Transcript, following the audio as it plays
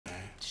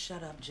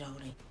Shut up,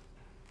 Jody.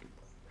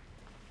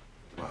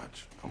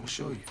 Watch, I'm gonna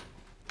show you.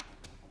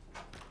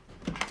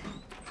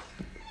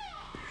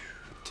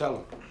 Tell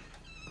him.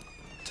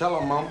 Tell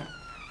him, Mama.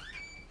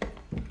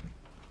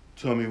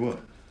 Tell me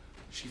what?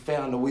 She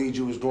found the weed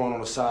you was growing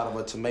on the side of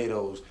her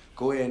tomatoes.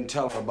 Go ahead and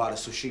tell her about it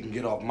so she can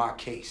get off my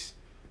case.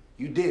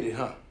 You did it,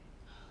 huh?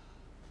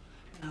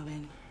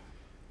 Melvin.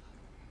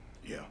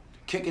 Yeah.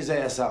 Kick his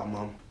ass out,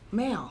 Mom.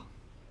 Mel,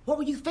 what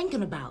were you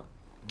thinking about?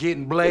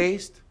 Getting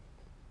blazed?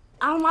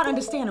 I'm not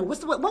understanding.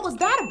 What was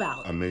that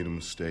about? I made a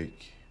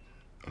mistake.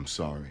 I'm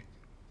sorry.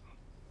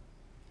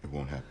 It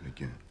won't happen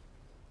again.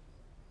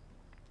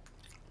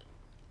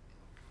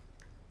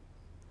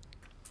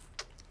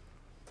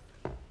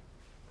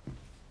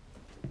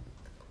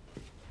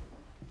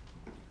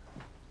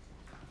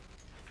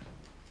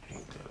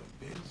 Ain't that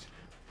a bitch?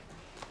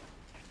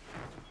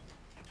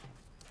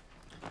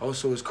 Oh,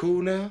 so it's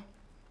cool now?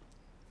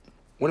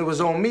 When it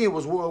was on me, it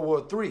was World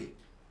War III.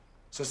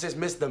 So since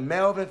Mr.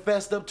 Melvin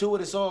fessed up to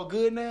it, it's all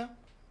good now?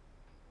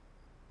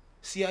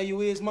 See how you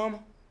is,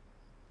 Mama?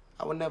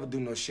 I would never do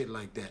no shit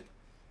like that.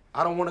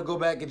 I don't want to go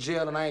back in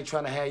jail, and I ain't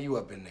trying to have you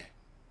up in there.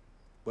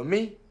 But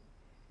me,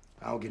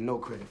 I don't get no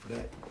credit for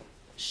that.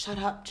 Shut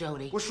up,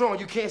 Jody. What's wrong?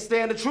 You can't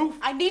stand the truth?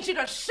 I need you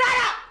to shut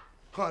up!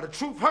 Huh, the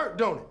truth hurt,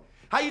 don't it?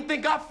 How you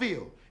think I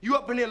feel? You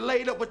up in there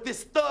laid up with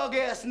this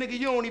thug-ass nigga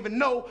you don't even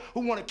know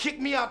who want to kick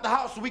me out the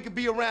house so we could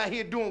be around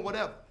here doing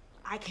whatever.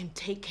 I can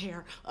take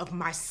care of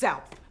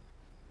myself.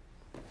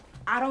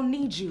 I don't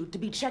need you to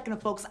be checking the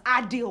folks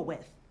I deal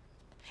with.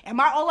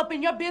 Am I all up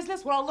in your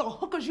business with all the little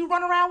hookers you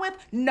run around with?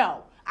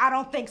 No, I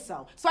don't think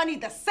so. So I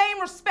need the same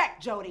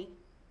respect, Jody.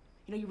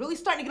 You know, you're really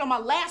starting to get on my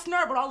last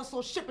nerve with all this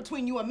little shit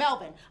between you and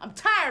Melvin. I'm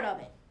tired of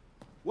it.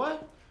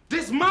 What?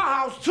 This my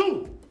house,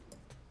 too.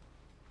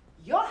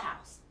 Your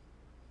house?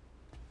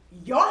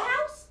 Your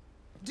house?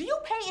 Do you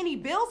pay any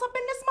bills up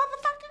in this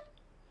motherfucker?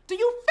 Do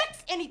you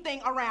fix anything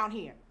around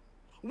here?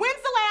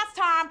 When's the last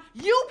time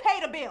you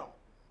paid a bill?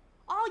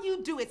 All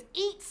you do is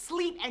eat,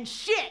 sleep, and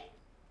shit.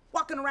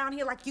 Walking around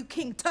here like you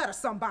King Tut or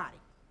somebody.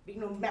 Be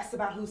no mess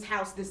about whose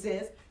house this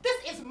is.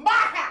 This is my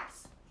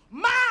house.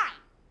 Mine.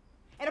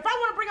 And if I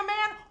want to bring a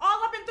man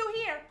all up and through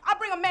here, I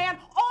bring a man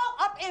all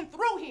up and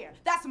through here.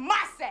 That's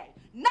my say,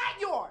 not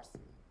yours.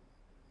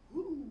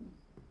 Ooh.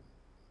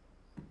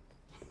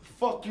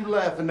 Fuck you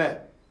laughing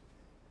at?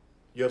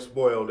 Your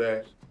spoiled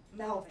ass.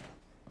 Melvin,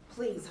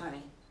 please,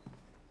 honey.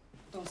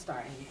 Don't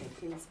start anything,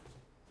 please.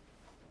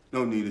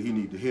 No, Nita, he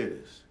need to hear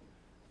this.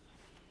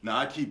 Now,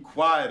 I keep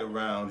quiet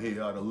around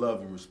here out of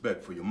love and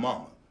respect for your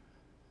mama.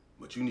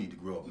 But you need to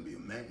grow up and be a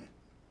man.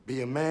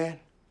 Be a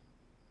man?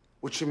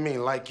 What you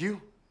mean, like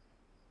you?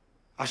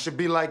 I should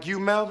be like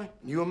you, Melvin?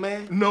 You a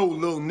man? No,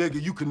 little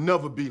nigga, you can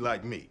never be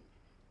like me.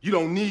 You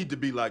don't need to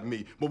be like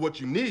me. But what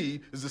you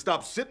need is to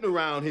stop sitting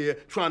around here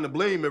trying to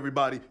blame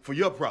everybody for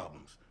your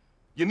problems.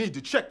 You need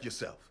to check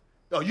yourself.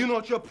 Oh, you know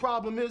what your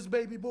problem is,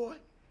 baby boy?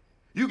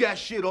 You got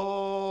shit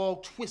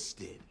all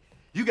twisted.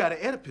 You got an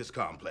Oedipus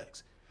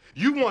complex.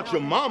 You want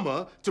your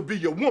mama to be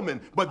your woman,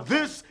 but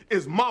this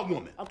is my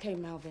woman. Okay,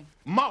 Melvin.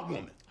 My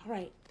woman. All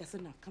right, that's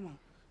enough. Come on.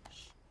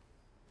 Shh.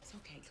 It's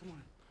okay, come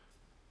on.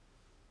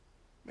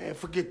 Man,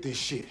 forget this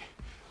shit.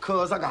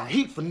 Cuz I got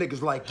heat for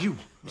niggas like you.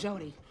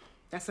 Jody,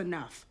 that's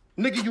enough.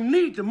 Nigga, you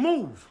need to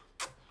move.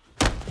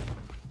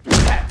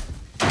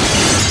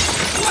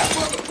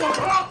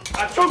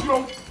 I told you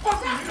don't fuck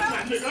with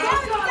that nigga.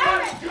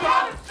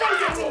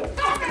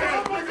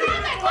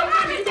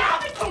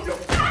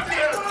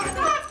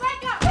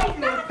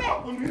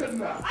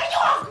 Are you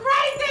all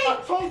crazy? I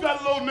told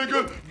that little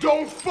nigga,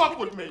 don't fuck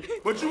with me.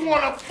 But you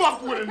wanna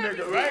fuck with a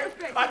nigga, right?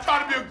 I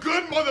try to be a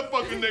good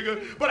motherfucking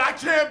nigga, but I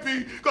can't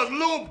be, cause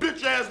little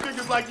bitch ass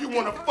niggas like you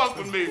wanna fuck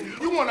with me.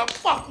 You wanna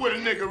fuck with a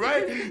nigga,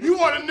 right? You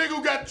want a nigga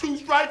who got 2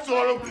 strikes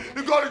on him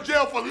to go to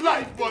jail for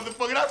life,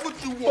 motherfucker. That's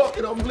what you want. Fuck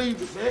it, I'm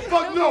leaving, man.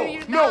 Fuck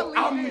no,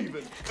 I'm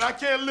leaving. I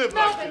can't live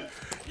like this.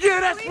 Yeah,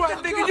 that's right,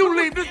 nigga. You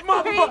leave this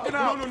motherfucking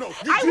out. No.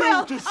 You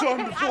deal with your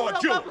son before I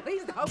kill him.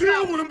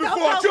 Deal with him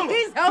before I kill him.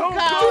 Please don't go.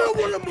 Deal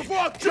with him before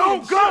I kill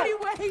him. Don't go.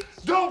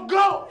 Don't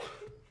go.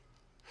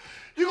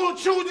 You gonna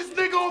choose this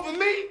nigga over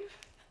me?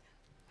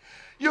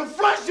 Your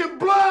flesh and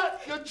blood,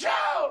 your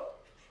child.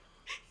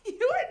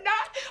 You are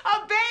not a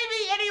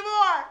baby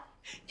anymore.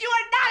 You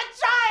are not a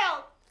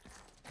child.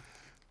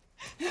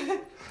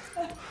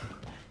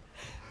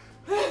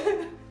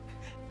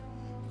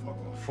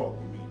 Fuck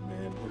with me,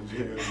 man. Put his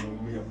hands on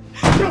me.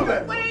 Kill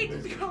that. Wait,